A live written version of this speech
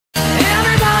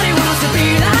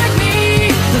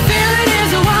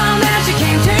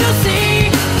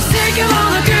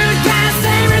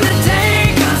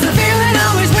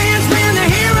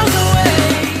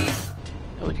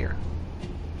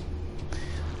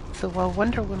So while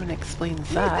Wonder Woman explains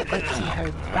that, let's see how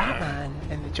Batman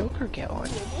and the Joker get on.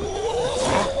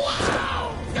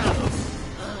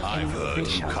 I've heard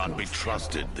you can't be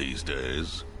trusted these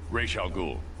days. Ra's al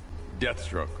Ghul,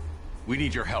 Deathstroke. We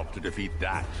need your help to defeat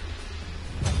that.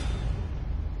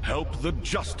 Help the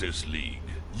Justice League.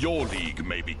 Your league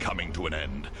may be coming to an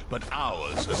end, but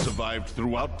ours has survived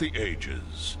throughout the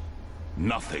ages.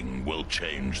 Nothing will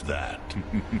change that.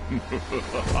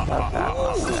 Love that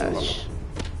mustache.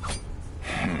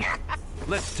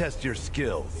 Let's test your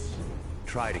skills.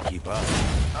 Try to keep up.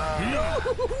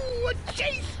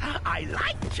 Chase! I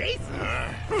like Chase!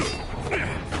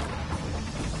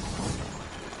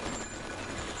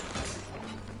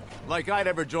 Like I'd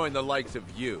ever join the likes of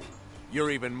you.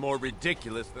 You're even more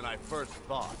ridiculous than I first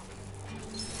thought.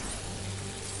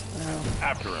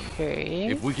 After him. Okay.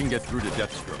 If we can get through to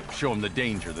Deathstroke, show him the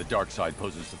danger the dark side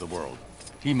poses to the world,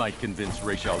 he might convince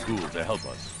Ra's al Ghul to help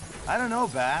us. I don't know,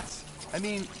 Bats. I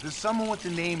mean, does someone with the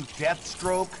name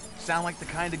Deathstroke sound like the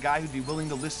kind of guy who'd be willing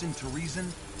to listen to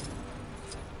reason?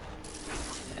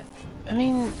 I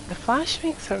mean, the Flash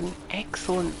makes an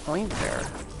excellent point there.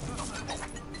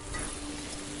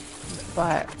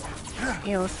 But,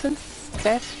 you know, since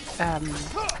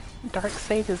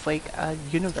Darkseid is like a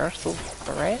universal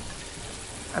threat,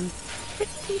 I'm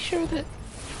pretty sure that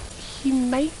he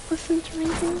might listen to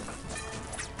reason.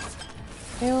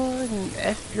 You know, and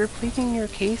if you're pleading your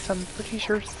case, I'm pretty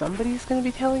sure somebody's gonna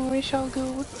be telling Ra's al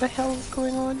Ghul what the hell is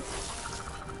going on.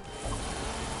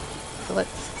 So let's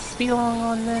speed along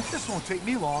on this. This won't take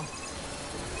me long.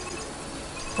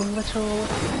 Little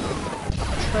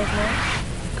treadmill.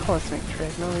 Cosmic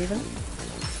treadmill even,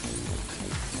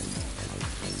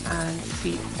 and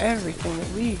see everything that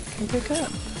we can pick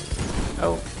up.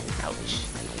 Oh, ouch.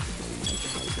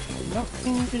 Not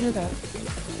meaning to do that.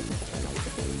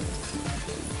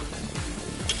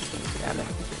 Damn it.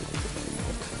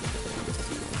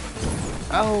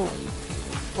 Oh,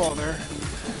 bother.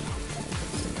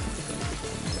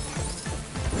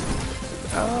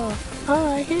 Oh,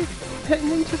 I hate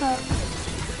hitting into that.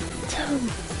 Damn.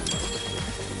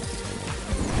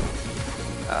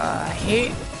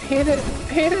 Hate it.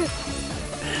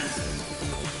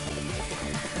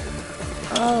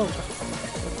 Oh.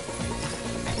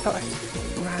 I thought I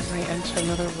ran right into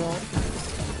another wall.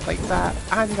 Like that,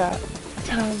 and that.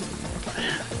 Damn.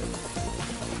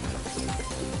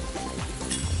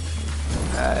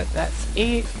 That's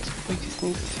 8. We just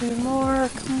need 2 more.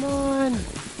 Come on. We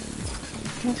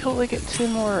can totally get 2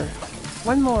 more.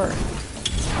 1 more.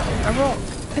 A rock.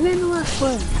 And then the last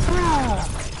one. Hurrah!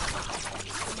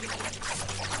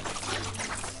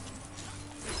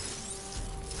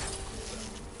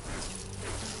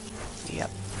 Yep.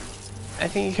 I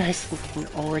think you guys can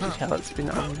already tell it's been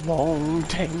a long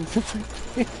time since I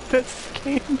played this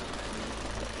game.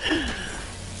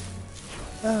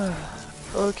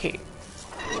 Okay.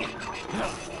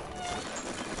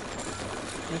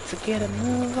 Let's get a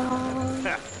move on.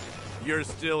 You're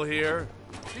still here?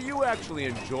 Do you actually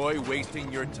enjoy wasting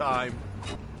your time?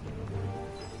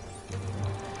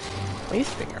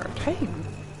 Wasting our time?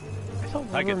 I thought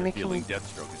we I were get the making... feeling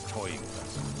Deathstroke is toying with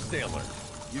us. Stay alert.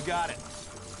 You got it.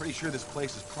 Pretty sure this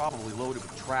place is probably loaded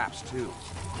with traps, too.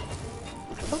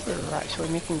 I thought we were actually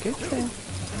making good time.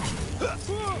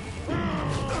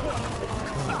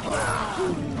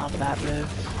 Love that move.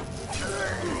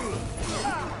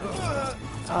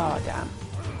 Oh, damn.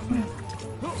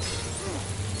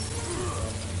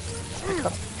 Pick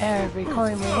up every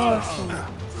coin we lost and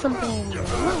something a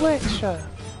little extra.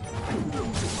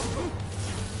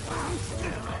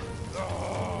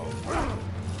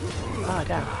 Oh,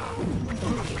 damn.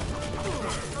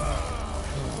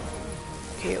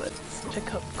 Okay, let's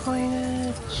pick up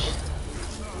coinage.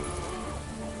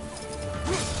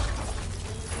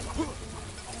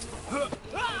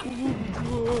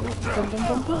 Bum, bum,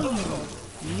 bum, bum.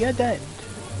 You're dead.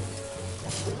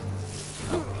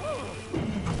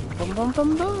 Bum, bum,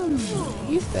 bum, bum.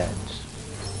 He's dead.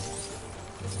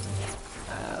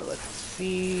 Let's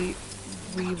see.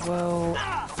 We will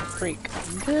break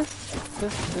this.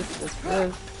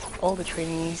 All the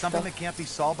training stuff. Something that can't be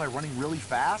solved by running really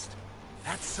fast?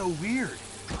 That's so weird.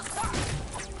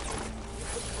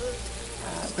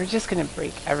 We're just gonna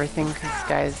break everything because,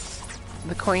 guys,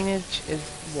 the coinage is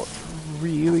what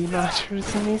really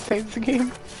matters in these types of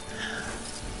games.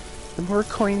 The more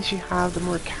coins you have, the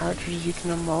more characters you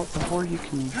can unlock, the more you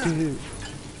can do.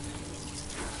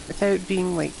 Without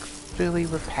being, like, fully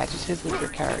repetitive with your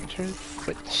characters,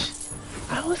 which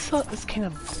I always thought was kind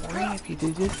of boring if you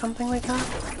did do something like that.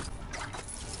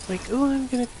 Like, oh, I'm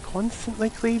gonna constantly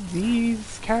play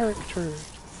these characters.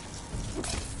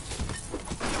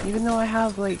 Even though I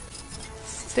have, like,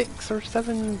 6 or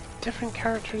 7 different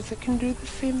characters that can do the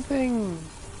same thing.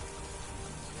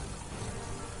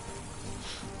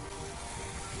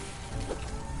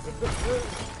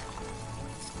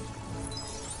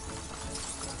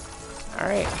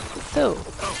 Alright, so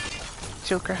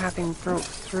Joker having broke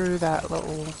through that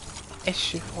little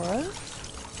issue for us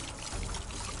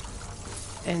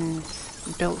and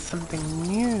built something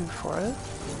new for us,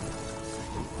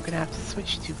 we're gonna have to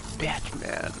switch to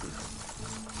Batman.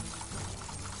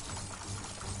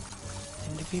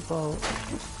 And we will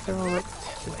throw it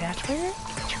to the Batman.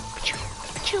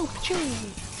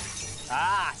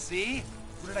 Ah, see?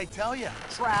 What did I tell you?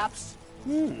 Traps.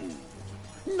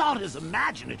 Not as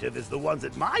imaginative as the ones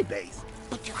at my base,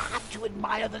 but you have to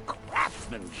admire the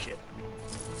craftsmanship.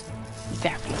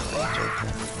 Definitely,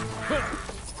 Joker.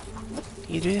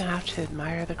 You do have to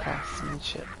admire the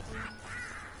craftsmanship.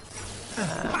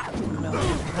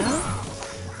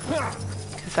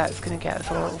 Because that's going to get us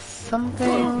a little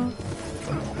something.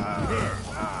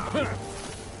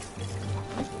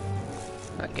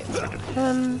 That gets rid of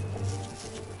him.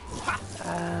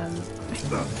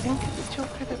 I think it's the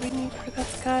Joker that we need for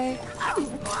this guy.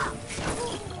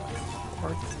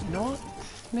 Or not,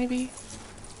 maybe?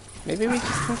 Maybe we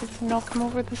just needed to knock him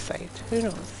over the side. Who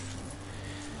knows?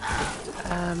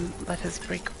 Let us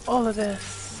break all of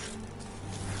this.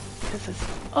 This is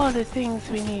all the things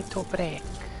we need to break.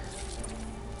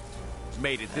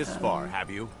 Made it this far, have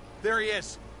you? There he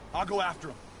is. I'll go after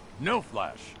him. No,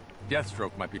 Flash.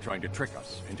 Deathstroke might be trying to trick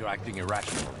us into acting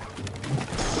irrationally.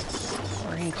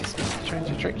 Or he just was trying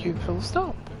to trick you full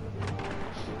stop.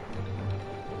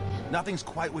 Nothing's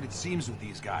quite what it seems with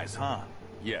these guys, huh?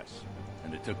 Yes,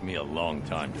 and it took me a long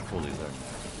time to fully learn that.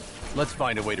 Let's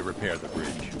find a way to repair the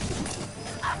bridge.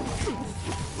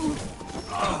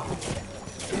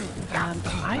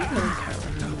 I really can't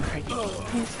remember how you beat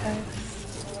these guys.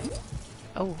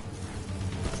 Oh.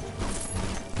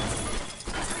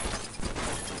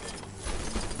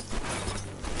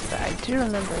 But I do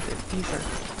remember that these are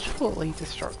totally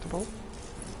destructible.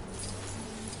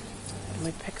 And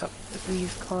we pick up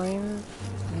these coins.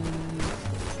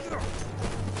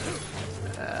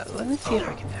 Let me see if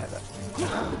I can have it.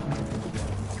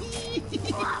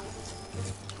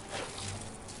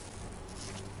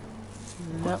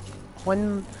 Nope.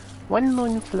 One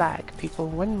lone flag, people.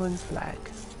 One lone flag.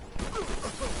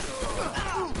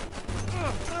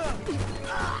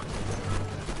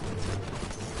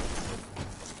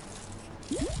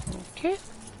 Okay.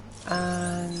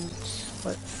 And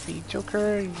let's see,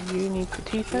 Joker, you need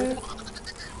potato.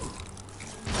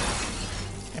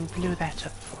 And blew that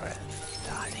up for us,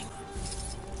 darling.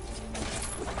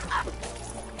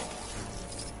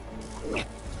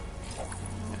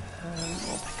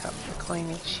 We'll pick up the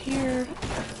coinage here.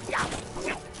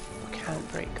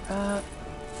 Can't break that.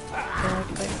 Can I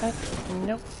break this?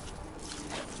 Nope.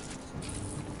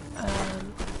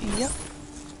 Yep.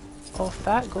 Off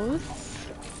that goes.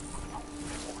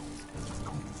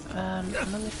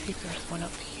 Let me see if there's one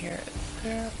up here. Is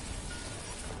there?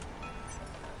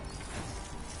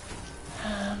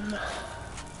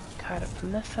 Got it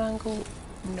from this angle.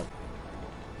 Nope.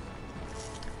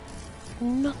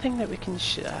 Nothing that we can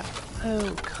shoot at.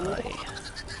 Okay.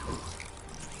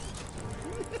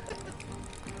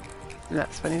 And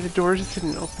that's funny, the doors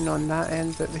didn't open on that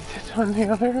end, but they did on the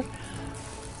other.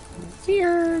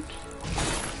 Weird.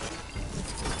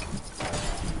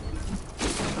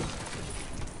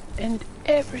 And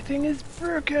everything is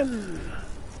broken.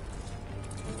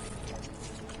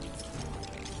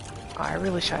 I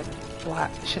really should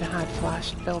have had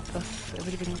Flash build this. It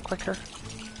would have been quicker.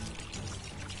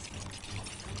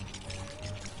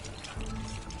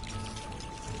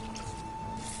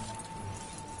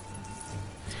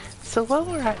 So while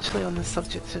we're actually on the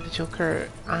subject of the Joker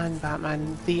and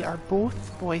Batman, they are both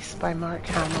voiced by Mark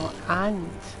Hamill and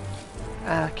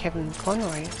Kevin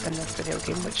Conroy in this video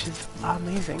game, which is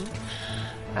amazing.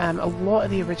 A lot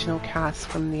of the original cast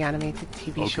from the animated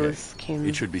TV shows came...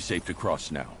 It should be safe to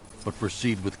cross now, but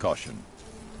proceed with caution.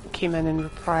 Came in and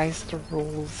reprised their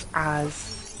roles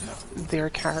as their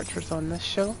characters on this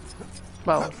show.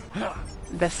 Well,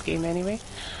 this game anyway.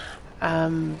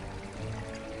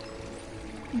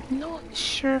 Not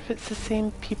sure if it's the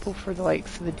same people for the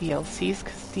likes of the DLCs,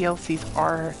 because DLCs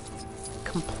are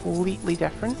completely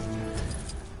different.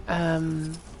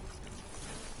 But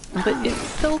it's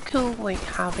still cool, like,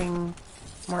 having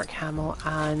Mark Hamill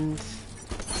and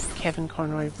Kevin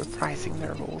Conroy reprising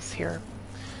their roles here.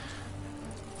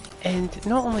 And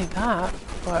not only that,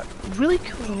 but really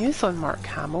cool news on Mark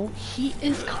Hamill. He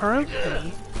is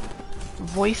currently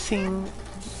voicing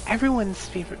everyone's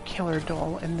favourite killer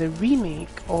doll in the remake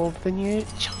of the new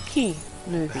Chucky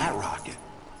movie. That rocket.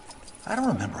 I don't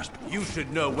remember us. You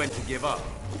should know when to give up.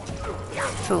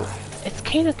 So it's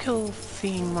kind of cool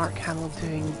seeing Mark Hamill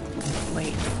doing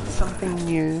like something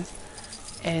new,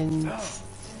 and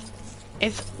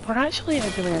we're actually at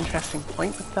a really interesting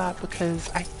point with that because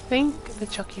I think the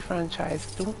Chucky franchise,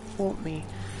 don't quote me,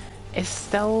 is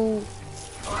still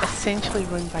essentially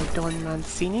run by Don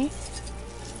Mancini.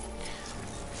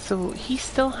 So he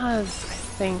still has, I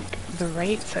think, the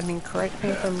rights. I mean, correct me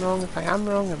if I'm wrong. If I am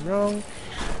wrong, I'm wrong.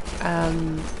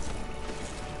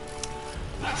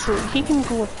 So he can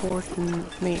go forth and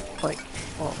make, like,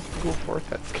 well, go forth,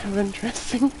 that's kind of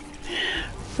interesting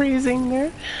phrasing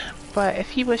there. But if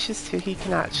he wishes to, he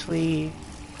can actually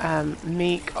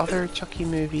make other Chucky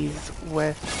movies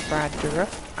with Brad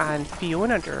Dourif and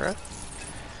Fiona Dourif.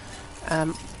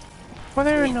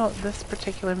 Whether or not this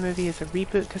particular movie is a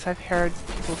reboot, because I've heard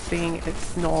people saying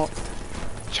it's not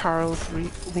Charles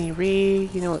Lee Ray,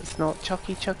 you know, it's not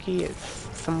Chucky, it's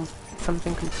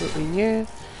something completely new.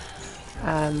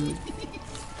 And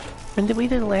the way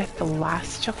they left the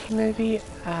last Chucky movie,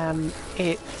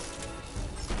 it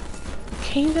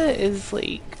kinda is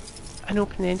like an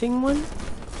open ending one.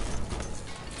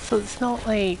 So it's not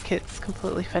like it's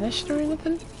completely finished or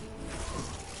anything,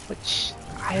 which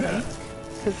I like,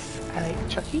 because I like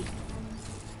Chucky.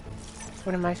 It's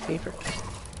one of my favorite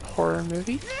horror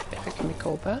movies, if it can be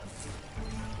called that.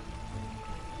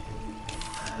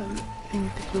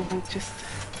 And we will just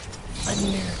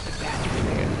unearth the battery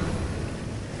there.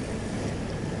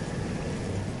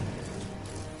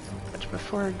 But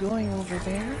before going over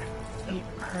there, we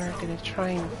are going to try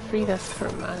and free this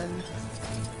poor man.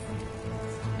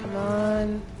 Come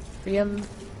on, free him.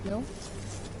 No?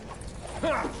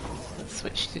 Let's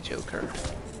switch to Joker.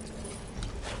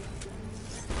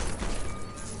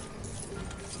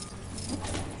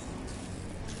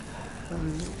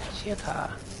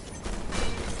 Cheetah.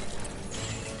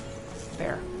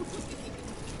 There.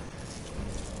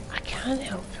 I can't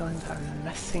help feeling that I'm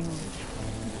missing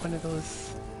one of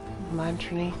those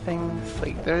lantern-y things.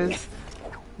 Like, there's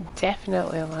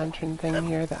definitely a lantern thing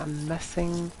here that I'm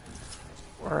missing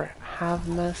or have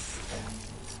missed.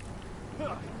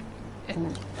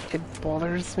 And it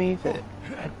bothers me that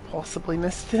I possibly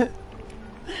missed it.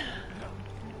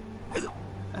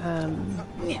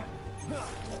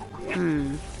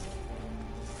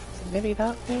 Maybe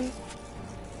that way?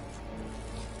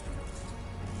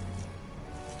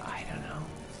 I don't know.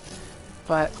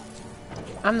 But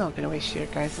I'm not going to waste your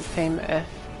guys' time. If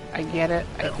I get it,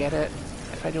 I get it.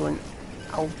 If I don't,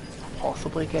 I'll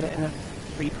possibly get it in a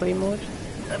replay mode.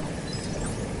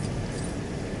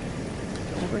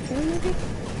 Over here, maybe?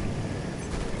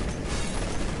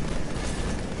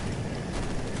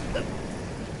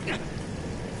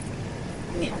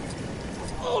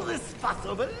 All this fuss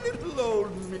over little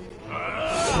old me.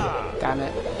 Damn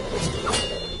it.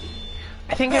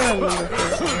 I think I remember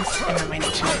this, and I might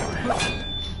need to know.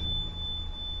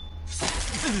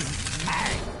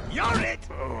 You're it!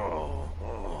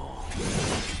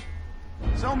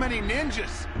 So many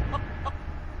ninjas!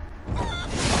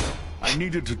 I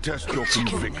needed to test your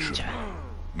conviction.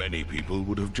 Many people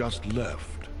would have just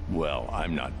left. Well,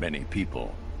 I'm not many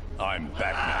people. I'm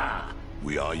Batman.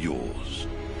 We are yours.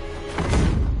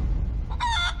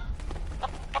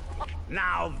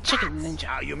 Now Chicken that's ninja.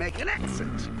 how you make an exit.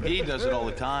 He does it all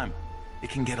the time. It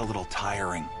can get a little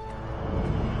tiring.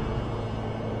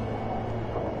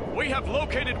 We have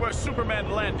located where Superman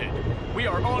landed. We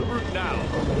are en route now.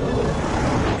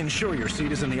 Ensure your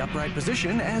seat is in the upright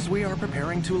position as we are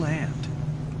preparing to land.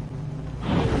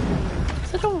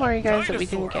 So don't worry guys that we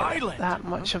didn't Dinosaur get Island. that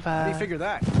much of How do a you figure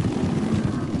that?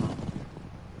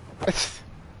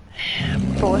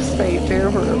 boss fight there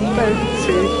we're about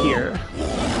to hear.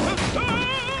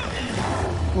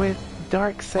 With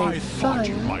Darkseid's son,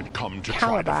 You might come to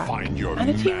Calabac, try to find your and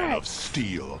a man T-Rex. of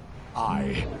steel.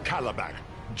 I, Calabac,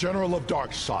 General of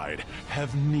Darkseid,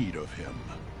 have need of him.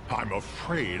 I'm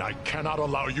afraid I cannot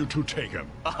allow you to take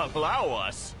him. Allow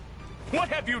us? What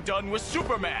have you done with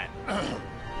Superman?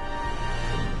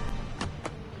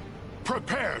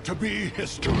 Prepare to be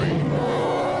history.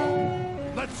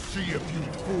 Let's see if you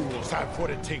fools have what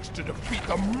it takes to defeat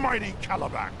the mighty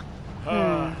Calabac.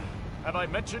 Have I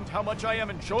mentioned how much I am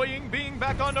enjoying being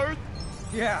back on Earth?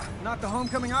 Yeah, not the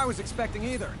homecoming I was expecting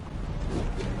either.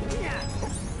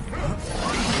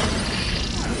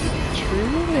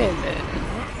 True women.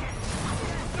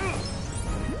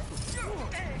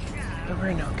 But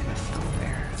we're not gonna stop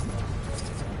there.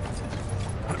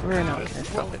 We're not gonna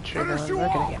stop at True Villain. We're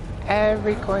gonna get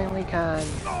every coin we can.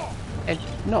 And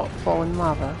not fall in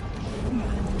lava.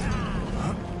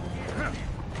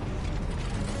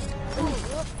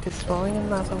 because falling in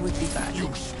lava would be bad. You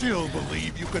still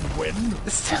believe you can win?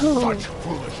 So, Such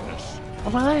foolishness.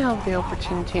 while I have the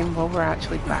opportunity and while we're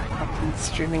actually back up and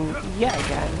streaming yet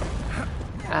again,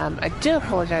 I do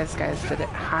apologise guys that it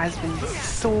has been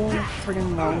so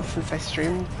friggin' long since I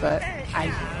streamed, but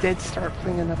I did start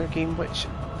playing another game which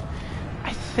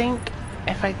I think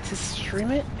if I had to stream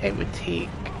it, it would take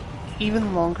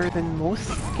even longer than most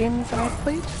games that I've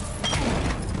played.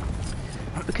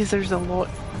 Because there's a lot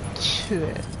to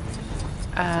it.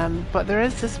 But there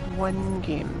is this one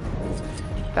game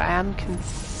that I am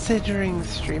considering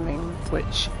streaming,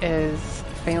 which is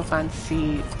Final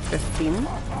Fantasy 15.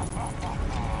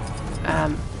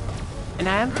 And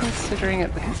I am considering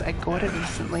it because I got it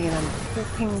recently and I'm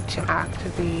hoping to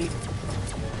activate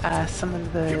some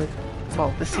of the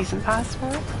season pass for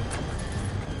it.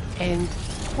 And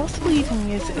possibly even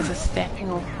use it as a stepping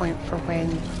off point for when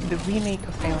the remake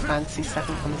of Final Fantasy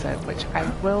VII comes out, which I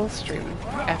will stream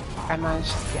if I manage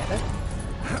to get it.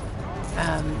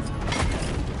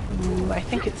 I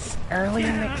think it's early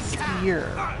next year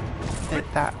that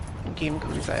that game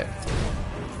comes out.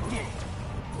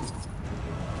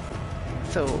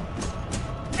 So,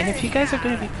 and if you guys are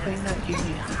going to be playing that game,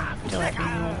 you have to let me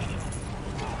know.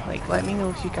 Like, let me know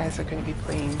if you guys are going to be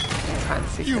playing Final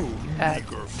Fantasy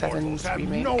VII's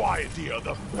remake. No idea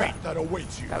the fate that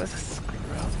awaits you. That was a screw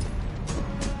up.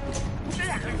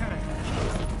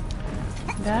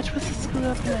 That was a screw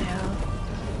up in hell.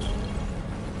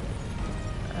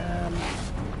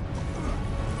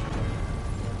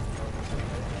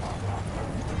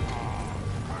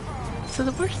 So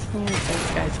the worst thing is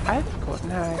that, guys, I've forgotten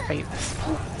how I fight this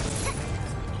boss.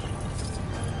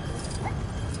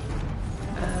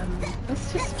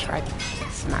 Let's just try to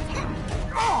smack him.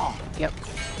 Yep.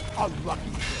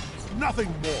 Unlucky.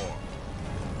 Nothing more.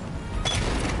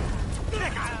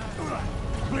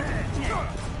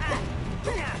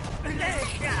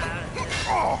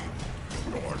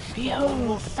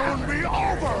 Behold the power Be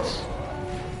of over.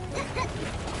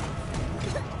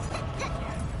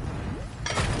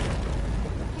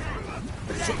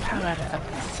 the power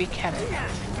of the carrot.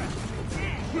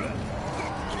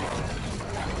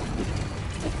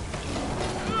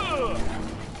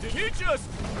 Did he just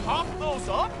pop those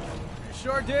up?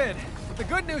 Sure did. But the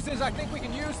good news is I think we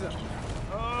can use them.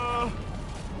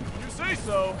 You say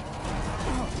so.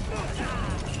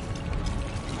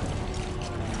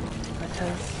 Let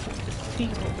us see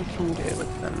what we can do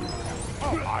with them.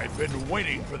 I've been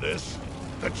waiting for this.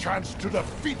 The chance to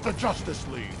defeat the Justice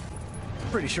League.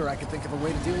 Pretty sure I could think of a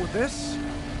way to deal with this.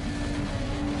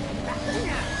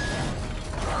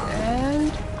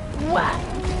 And what?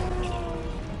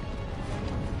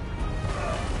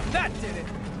 That did it!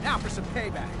 Now for some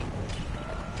payback.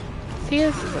 See,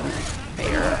 this isn't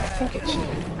fair. I think it should be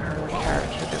her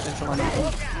character that was on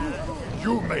it.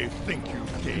 You may think you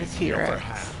gained It's the here. upper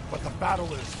hand, but the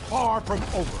battle is far from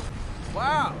over.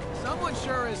 Wow, someone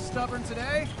sure is stubborn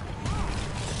today.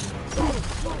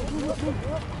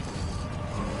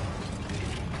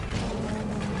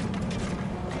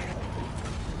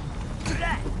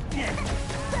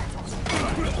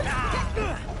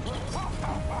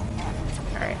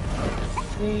 Alright, let's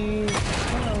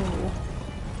see.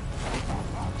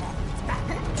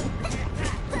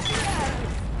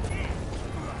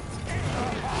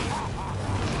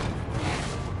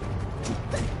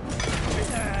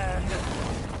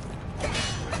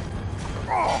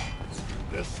 Oh.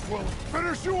 This will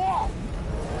finish you off!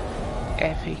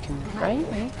 If he can find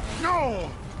me. No!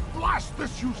 Blast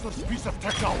this useless piece of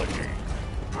technology!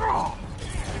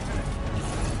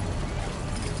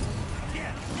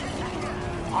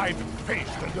 I've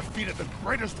faced and defeated the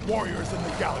greatest warriors in the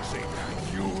galaxy.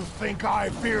 You think I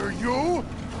fear you?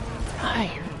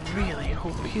 I really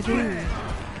hope you do.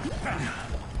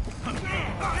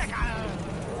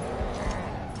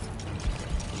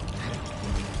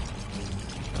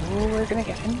 Oh, we're gonna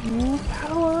get a new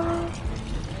power.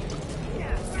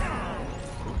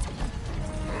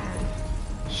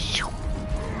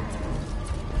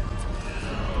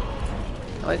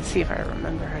 Let's see if I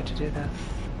remember how to do this.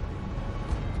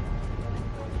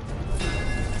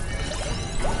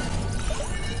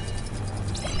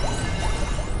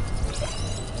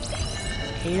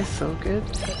 Okay, so good.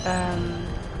 So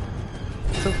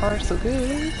far so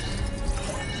good.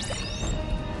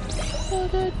 So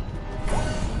good.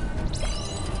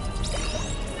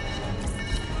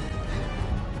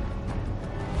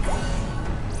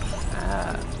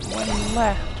 One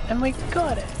left, and we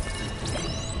got it.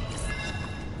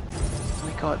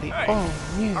 We got the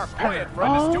all-new Our quiet power.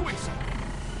 friend is doing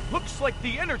something. Looks like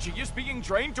the energy is being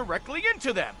drained directly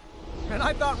into them. And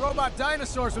I thought robot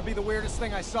dinosaurs would be the weirdest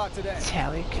thing I saw today.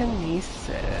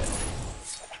 Telekinesis.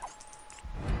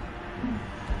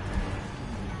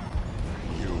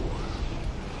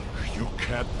 You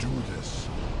can't do this.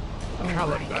 Oh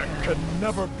Kalibak can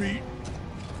never be...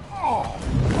 Oh!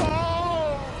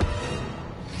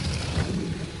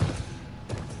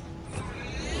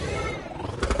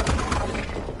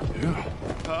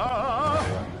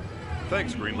 Oh!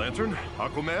 Thanks, Green Lantern,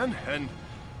 Aquaman, and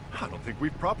I don't think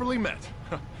we've properly met.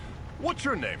 What's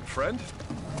your name, friend?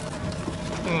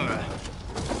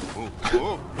 No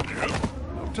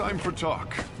time for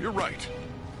talk. You're right.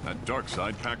 That dark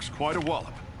side packs quite a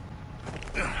wallop.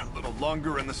 A little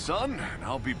longer in the sun, and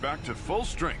I'll be back to full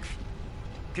strength.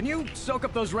 Can you soak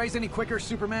up those rays any quicker,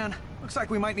 Superman? Looks like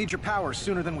we might need your powers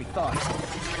sooner than we thought.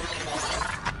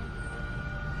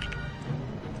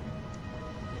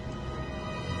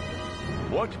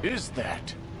 What is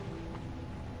that?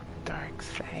 Dark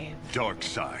side. Dark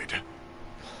side.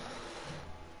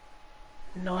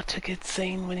 Not a good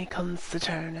sign when he comes to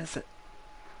town, is it?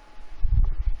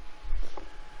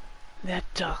 That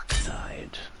dark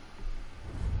side.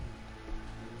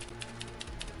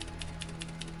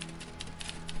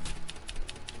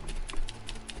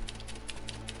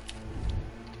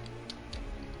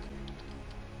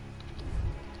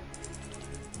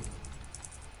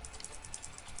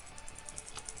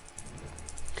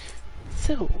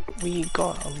 So, we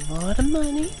got a lot of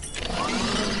money.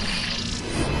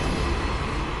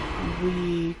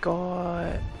 We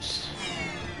got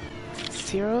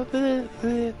zero of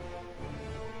the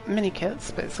mini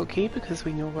kits, but it's okay because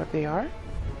we know where they are.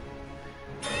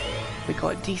 We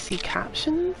got DC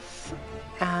captions,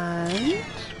 and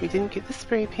we didn't get the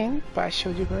spray paint, but I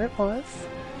showed you where it was.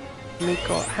 And we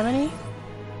got how many?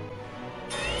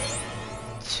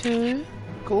 2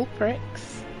 gold bricks.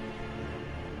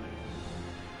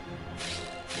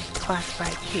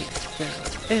 Classified case. There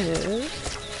is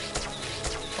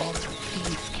all of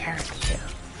these characters.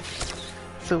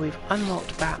 So we've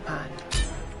unlocked Batman.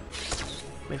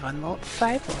 We've unlocked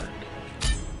Cyborg.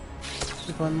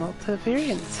 We've unlocked the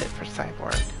variant set for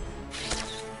Cyborg.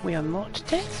 We unlocked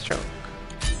Deathstroke.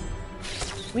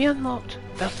 We unlocked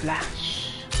The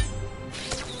Flash.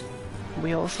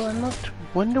 We also unlocked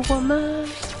Wonder Woman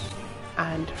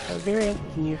and her variant,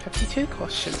 the New 52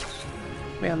 costume.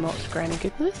 We unlocked Granny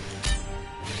Goodness.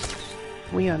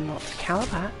 We unlocked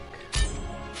Kalibak.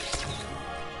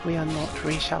 We unlocked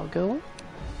Ra's al Ghul.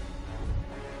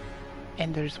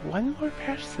 And there's one more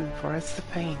person for us to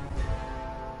find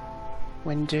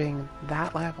when doing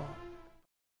that level.